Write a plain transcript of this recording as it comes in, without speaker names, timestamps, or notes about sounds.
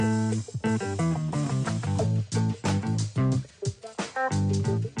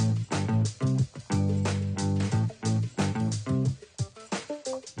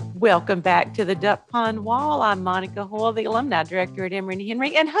Welcome back to the Duck Pond Wall. I'm Monica Hoyle, the Alumni Director at Emory &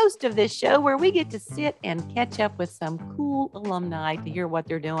 Henry and host of this show where we get to sit and catch up with some cool alumni to hear what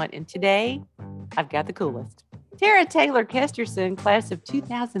they're doing. And today, I've got the coolest. Tara Taylor Kesterson, class of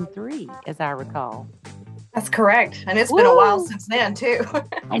 2003, as I recall. That's correct. And it's been a while since then, too.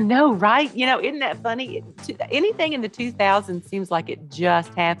 I know, right? You know, isn't that funny? Anything in the 2000s seems like it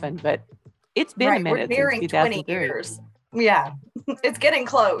just happened, but it's been a minute. We're nearing 20 years. Yeah, it's getting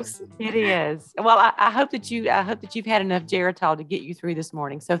close. It is. Well, I hope that you've had enough Geritol to get you through this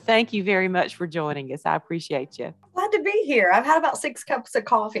morning. So thank you very much for joining us. I appreciate you. Glad to be here. I've had about 6 cups of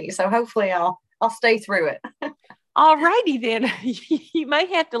coffee, so hopefully I'll stay through it. All righty then. You may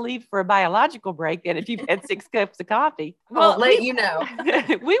have to leave for a biological break then if you've had 6 cups of coffee. Well, I'll let you know.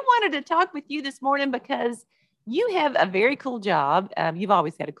 We wanted to talk with you this morning because you have a very cool job. You've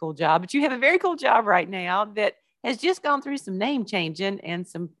always had a cool job, but you have a very cool job right now that has just gone through some name changing and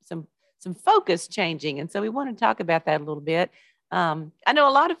some focus changing. And so we want to talk about that a little bit. I know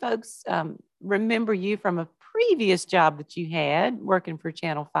a lot of folks remember you from a previous job that you had working for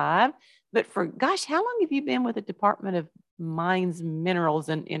Channel 5. But how long have you been with the Department of Mines, Minerals,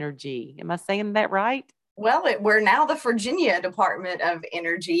 and Energy? Am I saying that right? Well, we're now the Virginia Department of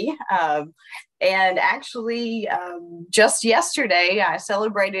Energy. And actually, just yesterday, I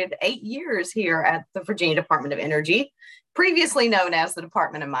celebrated 8 years here at the Virginia Department of Energy, previously known as the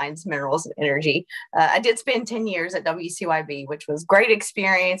Department of Mines, Minerals, and Energy. I did spend 10 years at WCYB, which was great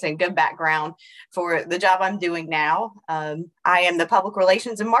experience and good background for the job I'm doing now. I am the Public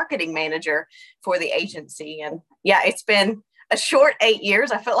Relations and Marketing Manager for the agency. And yeah, it's been a short 8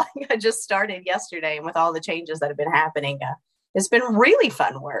 years. I feel like I just started yesterday, and with all the changes that have been happening, it's been really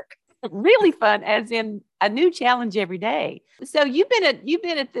fun work. Really fun, as in a new challenge every day. So you've been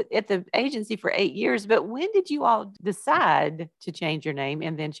at the agency for 8 years, but when did you all decide to change your name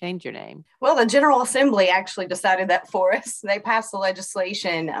and then change your name? Well, the General Assembly actually decided that for us. They passed the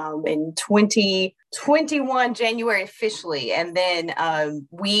legislation in 2021 January officially, and then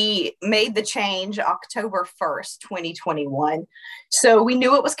we made the change October 1st, 2021. So we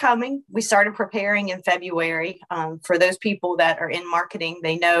knew it was coming. We started preparing in February. For those people that are in marketing,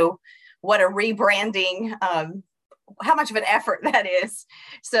 they know what a rebranding, how much of an effort that is.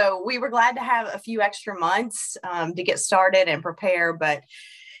 So we were glad to have a few extra months to get started and prepare. But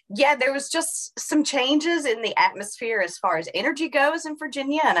yeah, there was just some changes in the atmosphere as far as energy goes in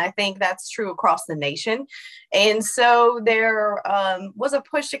Virginia. And I think that's true across the nation. And so there was a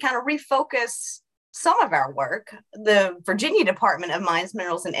push to kind of refocus some of our work. The Virginia Department of Mines,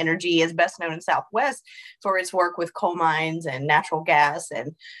 Minerals, and Energy is best known in Southwest for its work with coal mines and natural gas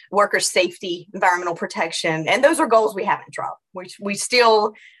and worker safety, environmental protection. And those are goals we haven't dropped. We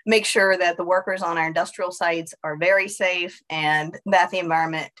still make sure that the workers on our industrial sites are very safe and that the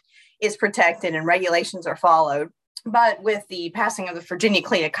environment is protected and regulations are followed. But with the passing of the Virginia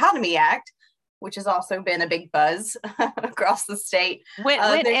Clean Economy Act, which has also been a big buzz across the state.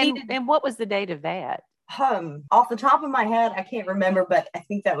 And what was the date of that? Off the top of my head, I can't remember, but I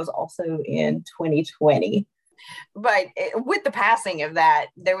think that was also in 2020. But with the passing of that,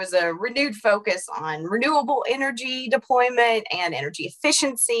 there was a renewed focus on renewable energy deployment and energy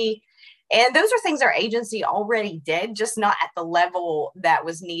efficiency. And those are things our agency already did, just not at the level that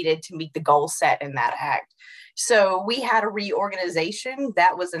was needed to meet the goal set in that act. So we had a reorganization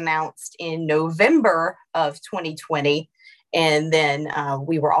that was announced in November of 2020. And then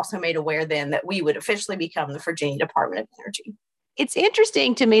we were also made aware then that we would officially become the Virginia Department of Energy. It's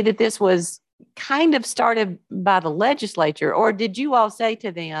interesting to me that this was kind of started by the legislature, or did you all say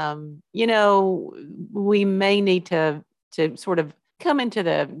to them, we may need to sort of come into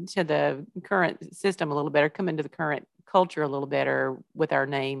the current system a little better, come into the current culture a little better with our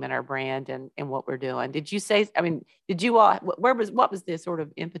name and our brand and what we're doing? Did you say, did you all, what was the sort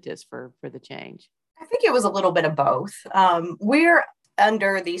of impetus for the change? I think it was a little bit of both. We're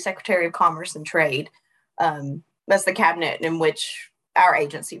under the Secretary of Commerce and Trade. That's the cabinet in which our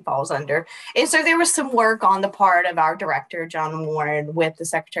agency falls under. And so there was some work on the part of our director, John Warren, with the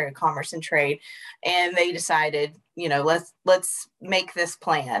Secretary of Commerce and Trade. And they decided, let's make this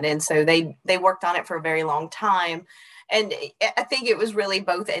plan. And so they worked on it for a very long time. And I think it was really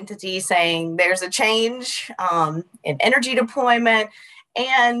both entities saying there's a change in energy deployment,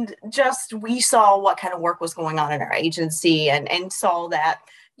 and just we saw what kind of work was going on in our agency and saw that,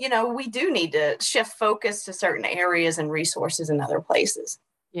 we do need to shift focus to certain areas and resources in other places.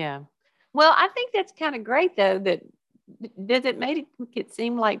 Yeah. Well, I think that's kind of great, though, that does it make it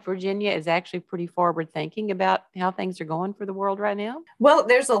seem like Virginia is actually pretty forward thinking about how things are going for the world right now? Well,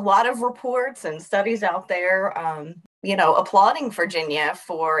 there's a lot of reports and studies out there applauding Virginia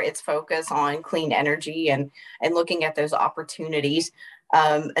for its focus on clean energy and looking at those opportunities.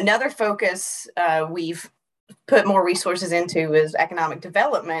 Another focus we've put more resources into is economic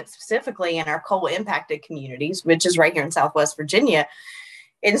development, specifically in our coal impacted communities, which is right here in Southwest Virginia.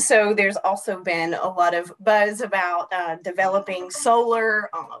 And so there's also been a lot of buzz about developing solar,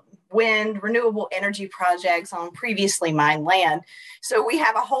 wind, renewable energy projects on previously mined land. So we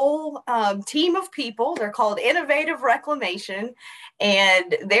have a whole team of people. They're called Innovative Reclamation,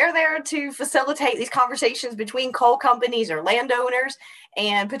 and they're there to facilitate these conversations between coal companies or landowners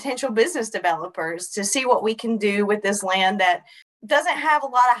and potential business developers to see what we can do with this land that doesn't have a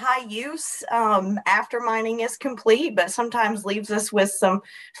lot of high use after mining is complete, but sometimes leaves us with some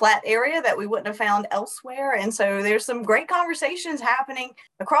flat area that we wouldn't have found elsewhere. And so there's some great conversations happening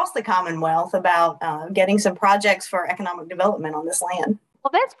across the Commonwealth about getting some projects for economic development on this land.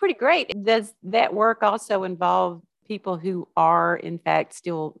 Well, that's pretty great. Does that work also involve people who are, in fact,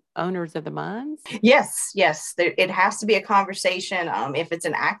 still owners of the mines? Yes. It has to be a conversation, if it's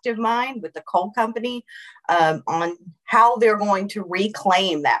an active mine, with the coal company on how they're going to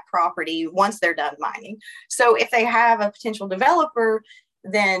reclaim that property once they're done mining. So if they have a potential developer,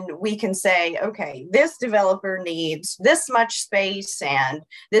 then we can say, okay, this developer needs this much space and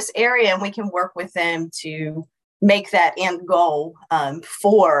this area, and we can work with them to make that end goal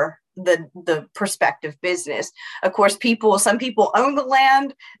for the prospective business. Of course, some people own the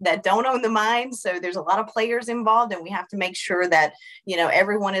land that don't own the mine. So there's a lot of players involved, and we have to make sure that,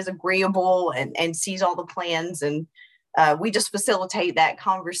 everyone is agreeable and sees all the plans. And we just facilitate that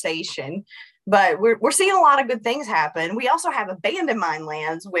conversation. But we're seeing a lot of good things happen. We also have abandoned mine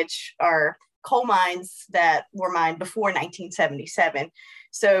lands, which are coal mines that were mined before 1977.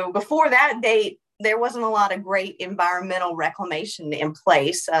 So before that date, there wasn't a lot of great environmental reclamation in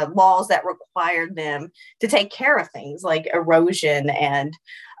place, laws that required them to take care of things like erosion and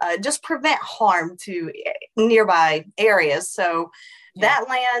just prevent harm to nearby areas. So that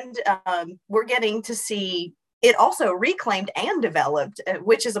land, we're getting to see it also reclaimed and developed,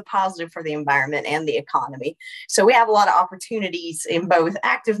 which is a positive for the environment and the economy. So we have a lot of opportunities in both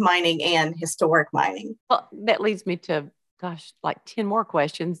active mining and historic mining. Well, that leads me to like 10 more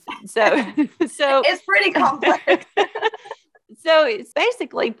questions. So it's pretty complex. So it's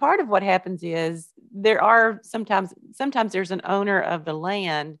basically part of what happens is there are sometimes there's an owner of the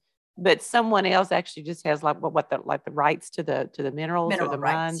land, but someone else actually just has the rights to the minerals or the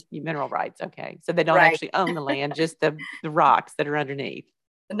mines. Mineral rights. Okay. So they don't actually own the land, just the rocks that are underneath.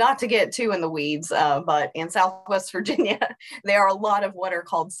 Not to get too in the weeds, but in Southwest Virginia, there are a lot of what are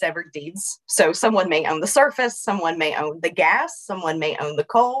called severed deeds. So someone may own the surface, someone may own the gas, someone may own the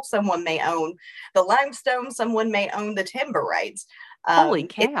coal, someone may own the limestone, someone may own the timber rights. Holy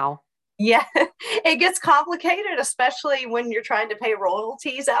cow. It gets complicated, especially when you're trying to pay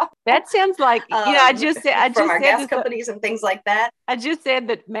royalties out. That sounds like, I just said our gas companies and things like that. I just said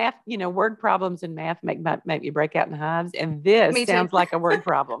that math, word problems in math make you break out in hives. And this sounds like a word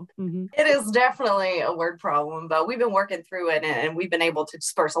problem. Mm-hmm. It is definitely a word problem, but we've been working through it and we've been able to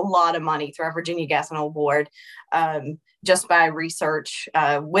disperse a lot of money through our Virginia Gas and Oil Board. Just by research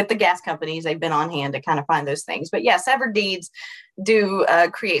with the gas companies, they've been on hand to kind of find those things. But severed deeds do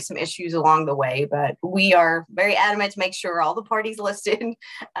create some issues along the way, but we are very adamant to make sure all the parties listed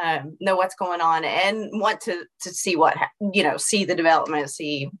know what's going on and want to see see the development,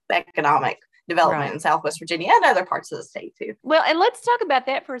 see economic development in Southwest Virginia and other parts of the state too. Well, and let's talk about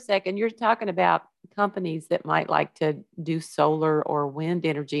that for a second. You're talking about companies that might like to do solar or wind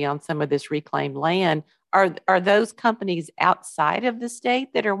energy on some of this reclaimed land. Are those companies outside of the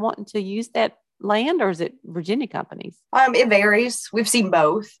state that are wanting to use that land, or is it Virginia companies? It varies. We've seen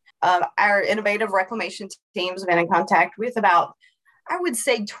both. Our innovative reclamation teams have been in contact with about, I would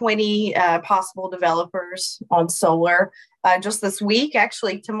say, 20 possible developers on solar. Just this week,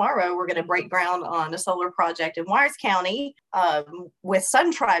 actually tomorrow, we're going to break ground on a solar project in Wise County with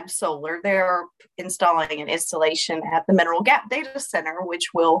Sun Tribe Solar. They're installing an installation at the Mineral Gap Data Center,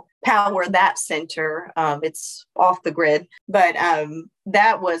 which will power that center. It's off the grid, but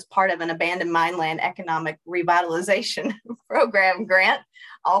that was part of an abandoned mine land economic revitalization program grant,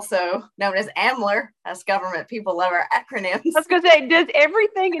 also known as AMLR. Us government people love our acronyms. I was going to say, does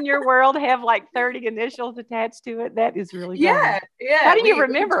everything in your world have like 30 initials attached to it? That is really Yeah. How do you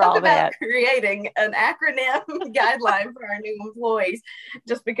remember all that? Creating an acronym guideline for our new employees,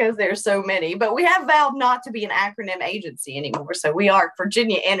 just because there's so many. But we have vowed not to be an acronym agency anymore. So we are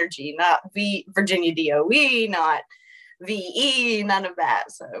Virginia Energy, not Virginia DOE, not VE, none of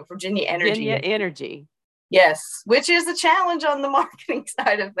that. So Virginia Energy. Virginia Energy. Yes, which is a challenge on the marketing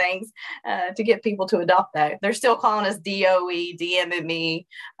side of things to get people to adopt that. They're still calling us DOE, DMME,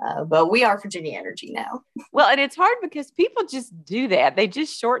 but we are Virginia Energy now. Well, and it's hard because people just do that. They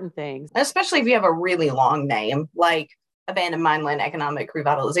just shorten things. Especially if you have a really long name, like Abandoned Mineland Economic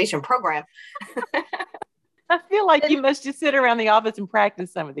Revitalization Program. I feel like you must just sit around the office and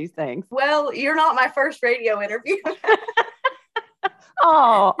practice some of these things. Well, you're not my first radio interview.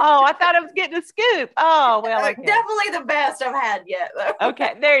 I thought I was getting a scoop. Oh, well, okay. Definitely the best I've had yet, though.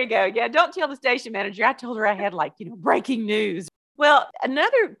 Okay, there you go. Yeah, don't tell the station manager. I told her I had breaking news. Well,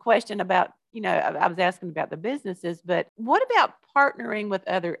 another question about, I was asking about the businesses, but what about partnering with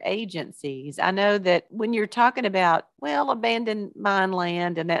other agencies? I know that when you're talking about, abandoned mine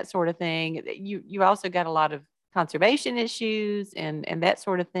land and that sort of thing, you also got a lot of conservation issues and that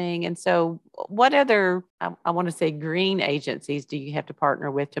sort of thing. And so what other, I want to say green agencies do you have to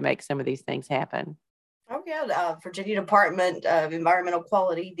partner with to make some of these things happen? Oh, yeah. Virginia Department of Environmental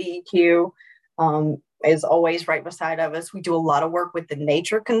Quality, DEQ, is always right beside of us. We do a lot of work with the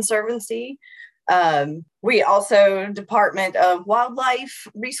Nature Conservancy. We also, Department of Wildlife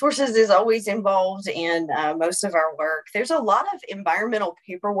Resources is always involved in most of our work. There's a lot of environmental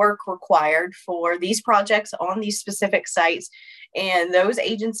paperwork required for these projects on these specific sites. And those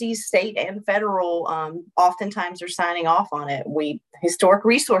agencies, state and federal, oftentimes are signing off on it. Historic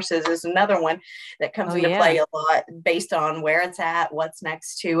Resources is another one that comes into play a lot based on where it's at, what's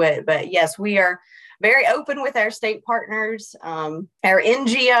next to it. But yes, we are very open with our state partners, our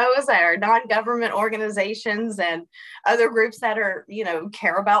NGOs, our non-government organizations, and other groups that are,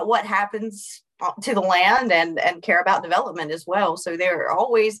 care about what happens to the land and care about development as well. So there are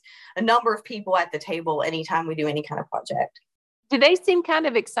always a number of people at the table anytime we do any kind of project. Do they seem kind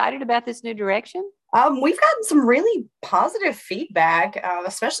of excited about this new direction? We've gotten some really positive feedback,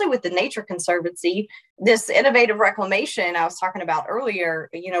 especially with the Nature Conservancy. This innovative reclamation I was talking about earlier,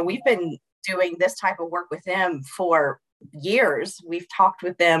 we've been doing this type of work with them for years. We've talked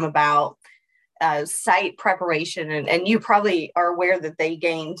with them about site preparation, and you probably are aware that they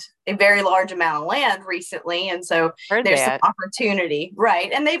gained a very large amount of land recently, and so there's some opportunity,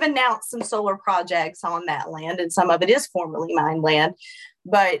 right? And they've announced some solar projects on that land, and some of it is formerly mined land.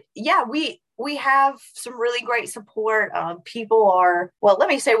 But yeah, we have some really great support. Let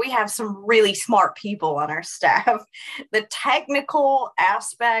me say we have some really smart people on our staff. The technical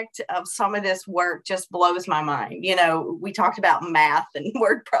aspect of some of this work just blows my mind. We talked about math and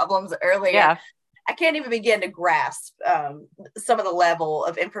word problems earlier. Yeah. I can't even begin to grasp some of the level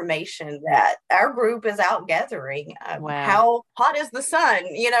of information that our group is out gathering. Wow. How hot is the sun?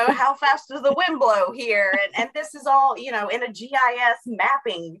 How fast does the wind blow here? And this is all, in a GIS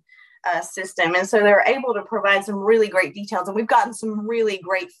mapping system. And so they're able to provide some really great details. And we've gotten some really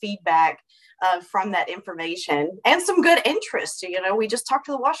great feedback from that information and some good interest. We just talked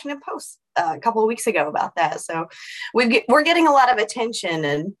to the Washington Post a couple of weeks ago about that. So we're getting a lot of attention,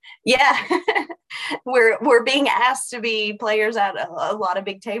 and yeah, we're being asked to be players at a lot of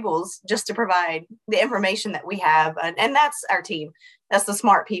big tables just to provide the information that we have. And that's our team. That's the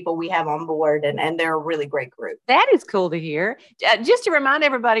smart people we have on board, and they're a really great group. That is cool to hear. Just to remind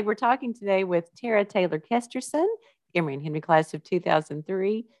everybody, we're talking today with Tara Taylor Kesterson, Emory and Henry class of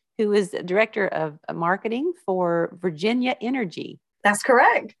 2003, who is Director of Marketing for Virginia Energy. That's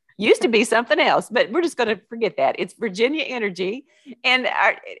correct. Used to be something else, but we're just going to forget that. It's Virginia Energy. And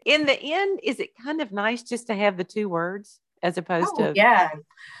in the end, is it kind of nice just to have the two words as opposed to... Yeah.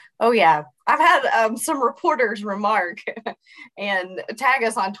 Oh, yeah. I've had some reporters remark and tag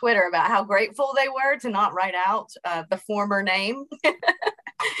us on Twitter about how grateful they were to not write out the former name.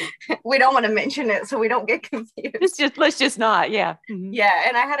 We don't want to mention it so we don't get confused. Let's just not. Yeah. Mm-hmm. Yeah.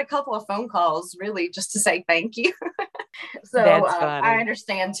 And I had a couple of phone calls really just to say thank you. So I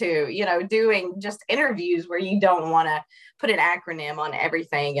understand too, doing just interviews where you don't want to put an acronym on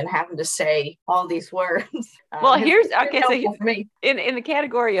everything and having to say all these words. Well, in the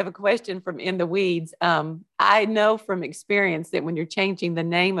category of a question from In the Weeds, I know from experience that when you're changing the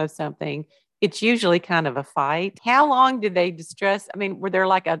name of something, it's usually kind of a fight. How long did they discuss? I mean, were there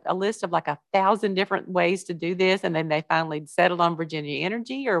like a list of like 1,000 different ways to do this, and then they finally settled on Virginia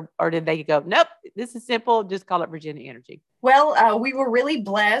Energy, or did they go, nope, this is simple, just call it Virginia Energy? Well, we were really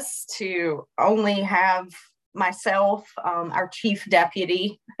blessed to only have myself, our chief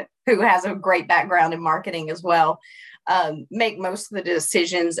deputy, who has a great background in marketing as well, make most of the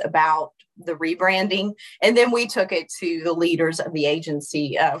decisions about the rebranding. And then we took it to the leaders of the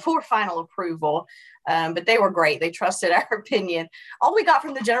agency for final approval. But they were great. They trusted our opinion. All we got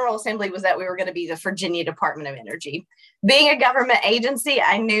from the General Assembly was that we were going to be the Virginia Department of Energy. Being a government agency,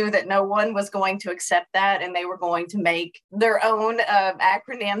 I knew that no one was going to accept that, and they were going to make their own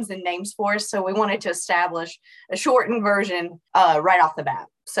acronyms and names for us. So we wanted to establish a shortened version right off the bat.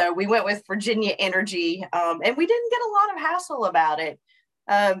 So we went with Virginia Energy, and we didn't get a lot of hassle about it.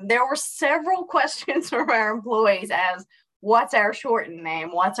 There were several questions from our employees as what's our shortened name?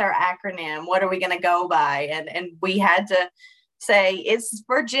 What's our acronym? What are we going to go by? And we had to say it's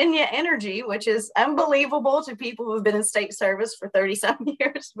Virginia Energy, which is unbelievable to people who've been in state service for 30-some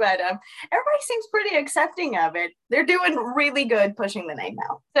years. But everybody seems pretty accepting of it. They're doing really good pushing the name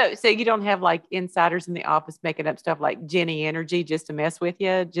out. So you don't have like insiders in the office making up stuff like Jenny Energy just to mess with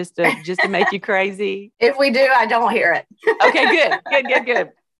you, just to make you crazy? If we do, I don't hear it. Okay,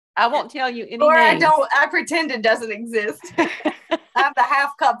 good. I won't tell you any names. I pretend it doesn't exist. I'm the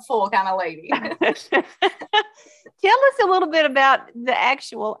half cup full kind of lady. Tell us a little bit about the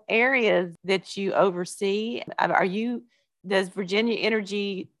actual areas that you oversee. Does Virginia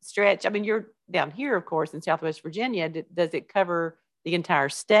Energy stretch? I mean, you're down here, of course, in Southwest Virginia. Does it cover the entire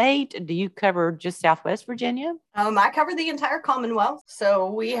state? Do you cover just Southwest Virginia? I cover the entire Commonwealth.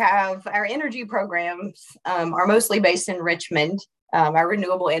 So we have our energy programs are mostly based in Richmond. Our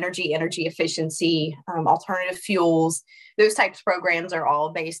renewable energy efficiency, alternative fuels, those types of programs are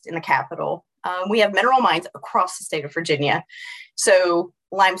all based in the capital. We have mineral mines across the state of Virginia. So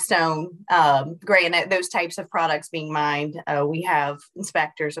limestone, granite, those types of products being mined. We have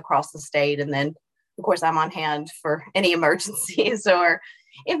inspectors across the state. And then, of course, I'm on hand for any emergencies or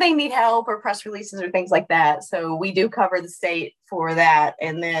if they need help or press releases or things like that. So we do cover the state for that.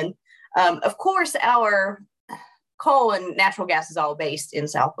 And then, of course, our coal and natural gas is all based in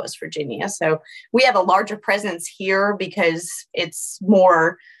Southwest Virginia. So we have a larger presence here because it's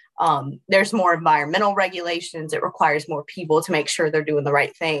more, there's more environmental regulations. It requires more people to make sure they're doing the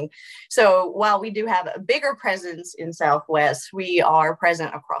right thing. So while we do have a bigger presence in Southwest, we are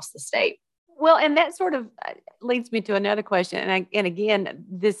present across the state. Well, and that sort of leads me to another question. And again,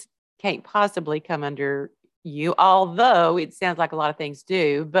 this can't possibly come under you, although it sounds like a lot of things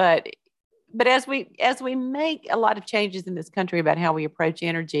do, but as we make a lot of changes in this country about how we approach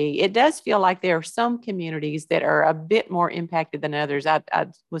energy, it does feel like there are some communities that are a bit more impacted than others. I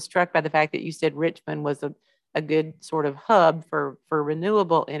was struck by the fact that you said Richmond was a good sort of hub for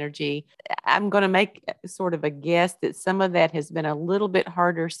renewable energy. I'm going to make sort of a guess that some of that has been a little bit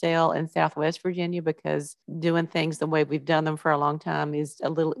harder sell in Southwest Virginia because doing things the way we've done them for a long time is a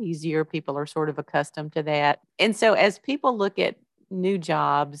little easier. People are sort of accustomed to that. And so as people look at new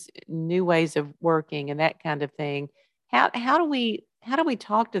jobs, new ways of working and that kind of thing, how do we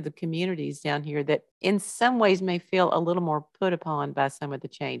talk to the communities down here that in some ways may feel a little more put upon by some of the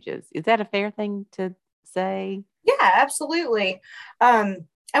changes? Is that a fair thing to say? Yeah, absolutely. I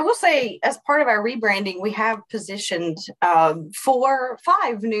will say as part of our rebranding, we have positioned 4 or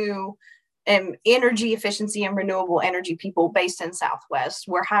 5 new energy efficiency and renewable energy people based in Southwest.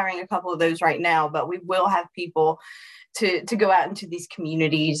 We're hiring a couple of those right now, but we will have people to go out into these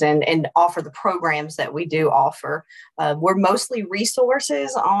communities and offer the programs that we do offer. We're mostly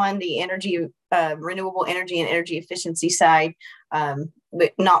resources on the energy, renewable energy and energy efficiency side,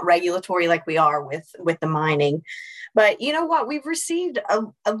 but not regulatory like we are with the mining. But you know what? We've received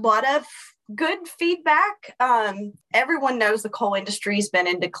a lot of good feedback. Everyone knows the coal industry has been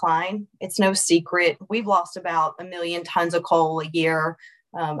in decline. It's no secret. We've lost about 1 million tons of coal a year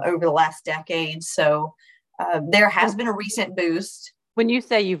over the last decade. So there has been a recent boost. When you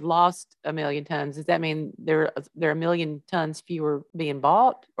say you've lost 1 million tons, does that mean there are 1 million tons fewer being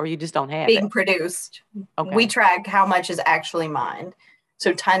bought, or you just don't have being it? Produced? Okay. We track how much is actually mined.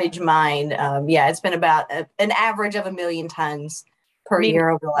 So tonnage mined, it's been about an average of 1 million tons per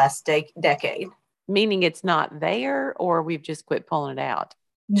year over the last decade. Meaning it's not there, or we've just quit pulling it out?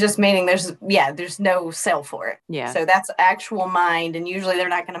 Just meaning there's no sell for it. Yeah. So that's actual mined, and usually they're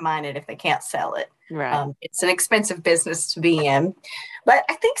not going to mine it if they can't sell it. Right. It's an expensive business to be in. But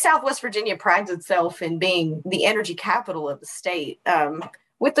I think Southwest Virginia prides itself in being the energy capital of the state.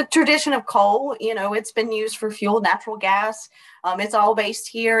 With the tradition of coal, it's been used for fuel, natural gas. It's all based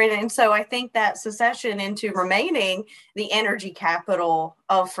here. And so I think that secession into remaining the energy capital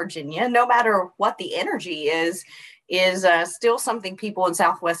of Virginia, no matter what the energy is still something people in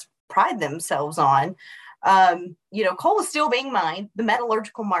Southwest pride themselves on. Coal is still being mined. The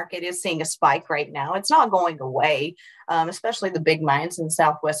metallurgical market is seeing a spike right now. It's not going away, especially the big mines in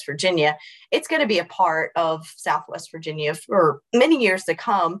Southwest Virginia. It's going to be a part of Southwest Virginia for many years to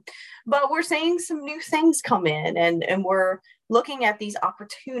come. But we're seeing some new things come in, and we're looking at these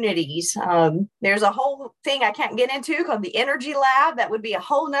opportunities. There's a whole thing I can't get into called the Energy Lab. That would be a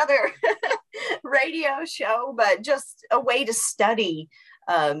whole nother radio show, but just a way to study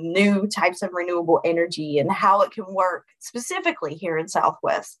new types of renewable energy and how it can work specifically here in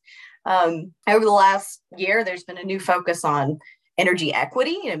Southwest. Over the last year, there's been a new focus on energy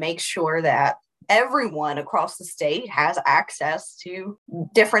equity to make sure that everyone across the state has access to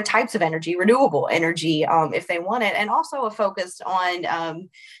different types of energy, renewable energy, if they want it, and also a focus on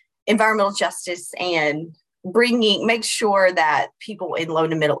environmental justice and make sure that people in low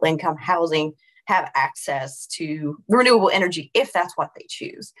to middle income housing have access to renewable energy if that's what they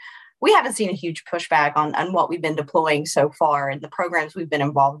choose. We haven't seen a huge pushback on what we've been deploying so far and the programs we've been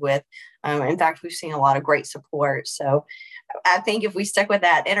involved with. In fact, we've seen a lot of great support. So I think if we stick with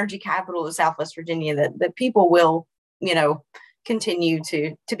that energy capital of Southwest Virginia, that people will, continue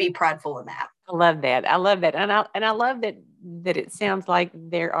to be prideful in that. I love that. I love that. And I love that it sounds like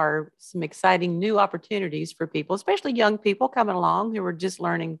there are some exciting new opportunities for people, especially young people coming along who are just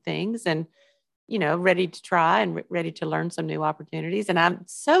learning things and ready to try and ready to learn some new opportunities. And I'm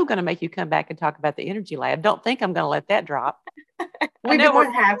so going to make you come back and talk about the Energy Lab. Don't think I'm going to let that drop. We'd be more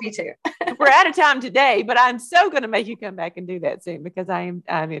than happy to. We're out of time today, but I'm so going to make you come back and do that soon because I'm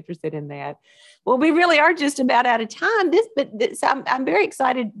interested in that. Well, we really are just about out of time. I'm very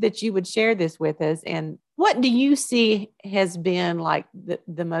excited that you would share this with us. And what do you see has been like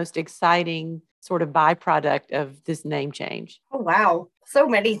the most exciting sort of byproduct of this name change? Oh, wow. So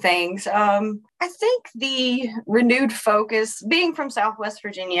many things. I think the renewed focus, being from Southwest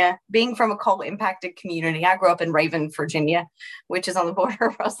Virginia, being from a coal impacted community. I grew up in Raven, Virginia, which is on the border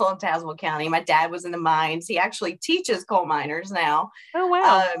of Russell and Tazewell County. My dad was in the mines. He actually teaches coal miners now. Oh,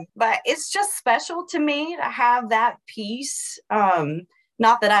 wow. But it's just special to me to have that piece.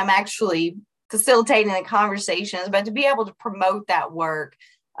 Not that I'm actually facilitating the conversations, but to be able to promote that work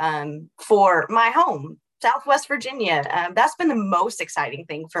for my home, Southwest Virginia. That's been the most exciting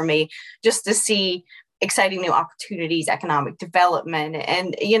thing for me, just to see exciting new opportunities, economic development,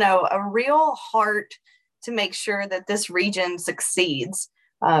 and, a real heart to make sure that this region succeeds.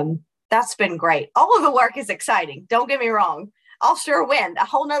 That's been great. All of the work is exciting. Don't get me wrong. Offshore wind, a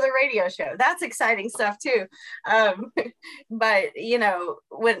whole nother radio show. That's exciting stuff too. But,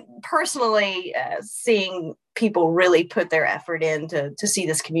 when personally seeing people really put their effort in to see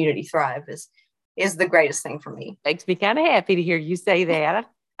this community thrive is the greatest thing for me. Makes me kind of happy to hear you say that.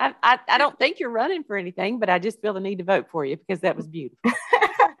 I don't think you're running for anything, but I just feel the need to vote for you because that was beautiful.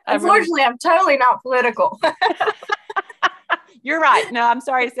 Unfortunately, I'm totally not political. You're right. No, I'm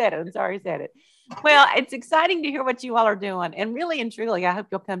sorry I said it. Well, it's exciting to hear what you all are doing. And really and truly, I hope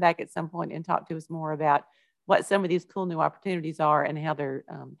you'll come back at some point and talk to us more about what some of these cool new opportunities are and how they're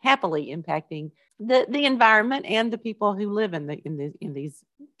happily impacting the environment and the people who live in these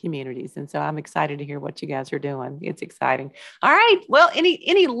communities. And so I'm excited to hear what you guys are doing. It's exciting. All right. Well,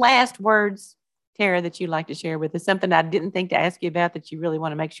 any last words, Tara, that you'd like to share with us? Something I didn't think to ask you about that you really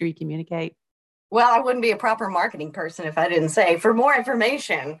want to make sure you communicate? Well, I wouldn't be a proper marketing person if I didn't say, for more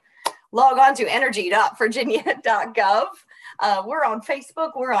information, log on to energy.virginia.gov. We're on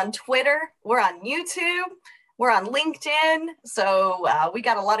Facebook. We're on Twitter. We're on YouTube. We're on LinkedIn. So we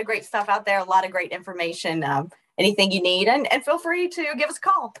got a lot of great stuff out there, a lot of great information, anything you need. And feel free to give us a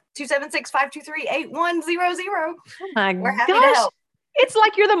call, 276-523-8100. Oh my We're happy gosh. to help. It's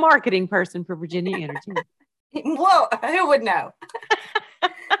like you're the marketing person for Virginia Energy. Well, who would know?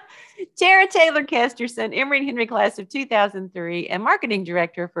 Tara Taylor Kesterson, Emory Henry class of 2003, and marketing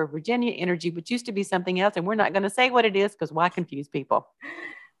director for Virginia Energy, which used to be something else. And we're not going to say what it is because why confuse people?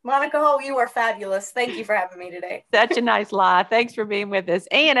 Monica Hull, you are fabulous. Thank you for having me today. Such a nice lie. Thanks for being with us.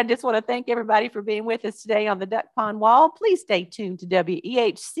 And I just want to thank everybody for being with us today on the Duck Pond Wall. Please stay tuned to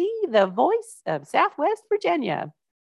WEHC, the voice of Southwest Virginia.